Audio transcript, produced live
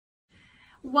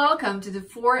Welcome to the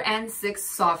 4 and 6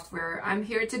 software. I'm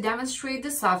here to demonstrate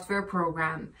the software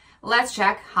program. Let's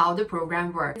check how the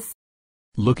program works.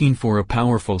 Looking for a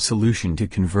powerful solution to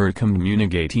convert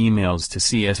Communigate emails to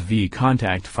CSV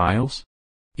contact files?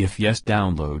 If yes,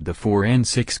 download the 4 and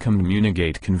 6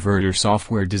 Communigate converter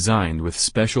software designed with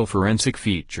special forensic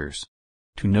features.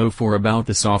 To know more about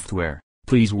the software,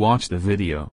 please watch the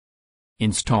video.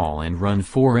 Install and run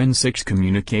 4 and 6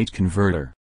 Communigate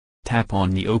converter. Tap on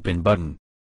the Open button.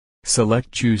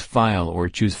 Select Choose File or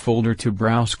Choose Folder to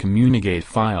browse Communigate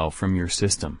file from your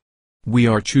system. We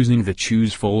are choosing the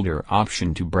Choose Folder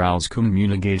option to browse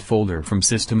Communigate folder from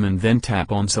system and then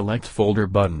tap on Select Folder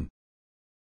button.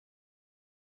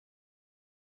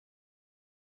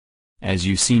 As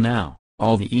you see now,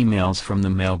 all the emails from the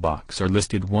mailbox are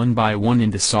listed one by one in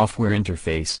the software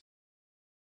interface.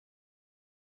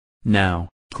 Now,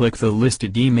 click the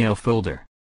listed email folder.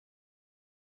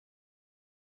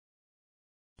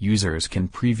 Users can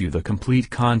preview the complete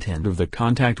content of the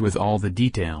contact with all the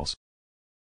details.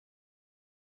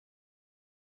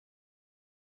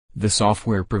 The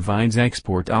software provides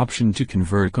export option to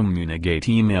convert Communigate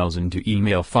emails into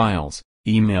email files,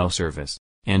 email service,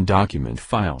 and document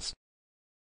files.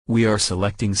 We are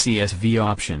selecting CSV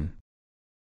option.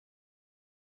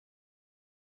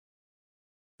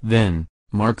 Then,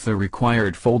 mark the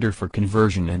required folder for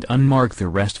conversion and unmark the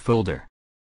rest folder.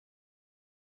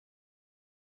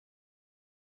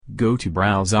 Go to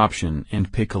Browse option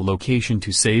and pick a location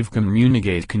to save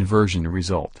Communigate conversion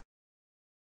result.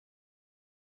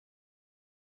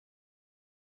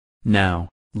 Now,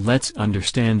 let's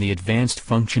understand the advanced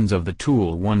functions of the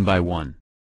tool one by one.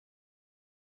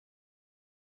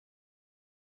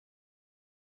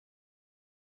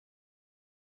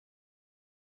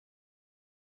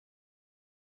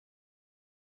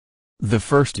 The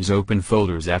first is open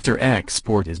folders after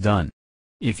export is done.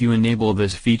 If you enable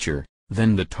this feature,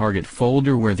 then the target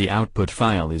folder where the output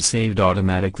file is saved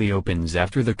automatically opens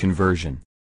after the conversion.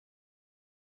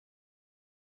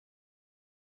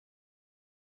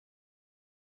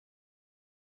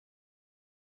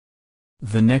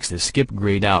 The next is Skip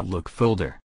Grayed Outlook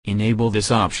folder. Enable this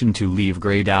option to leave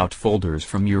grayed out folders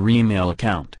from your email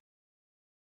account.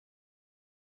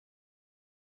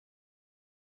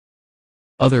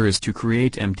 Other is to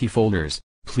create empty folders.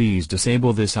 Please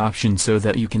disable this option so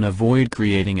that you can avoid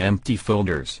creating empty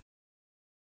folders.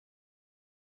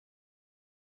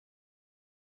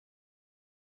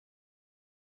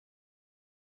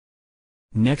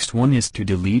 Next one is to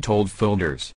delete old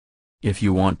folders. If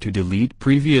you want to delete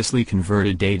previously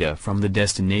converted data from the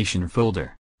destination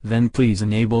folder, then please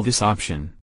enable this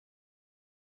option.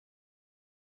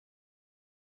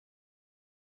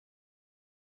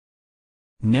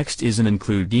 Next is an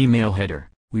include email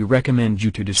header. We recommend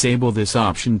you to disable this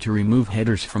option to remove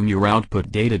headers from your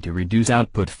output data to reduce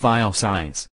output file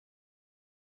size.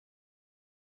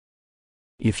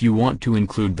 If you want to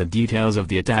include the details of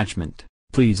the attachment,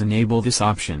 please enable this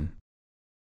option.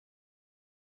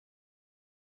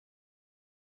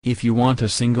 If you want a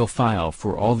single file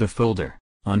for all the folder,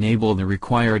 enable the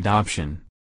required option.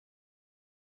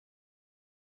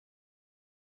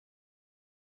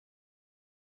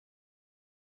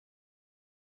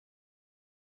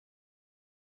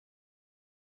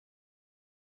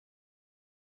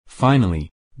 Finally,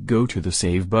 go to the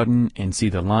Save button and see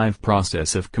the live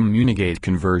process of Communigate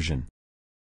conversion.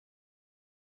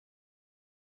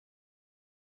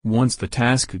 Once the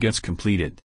task gets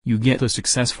completed, you get a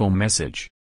successful message.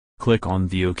 Click on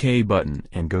the OK button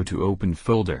and go to Open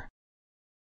folder.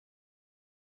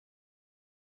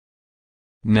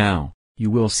 Now, you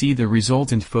will see the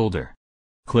resultant folder.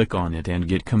 Click on it and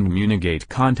get Communigate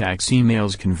contacts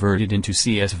emails converted into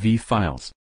CSV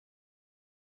files.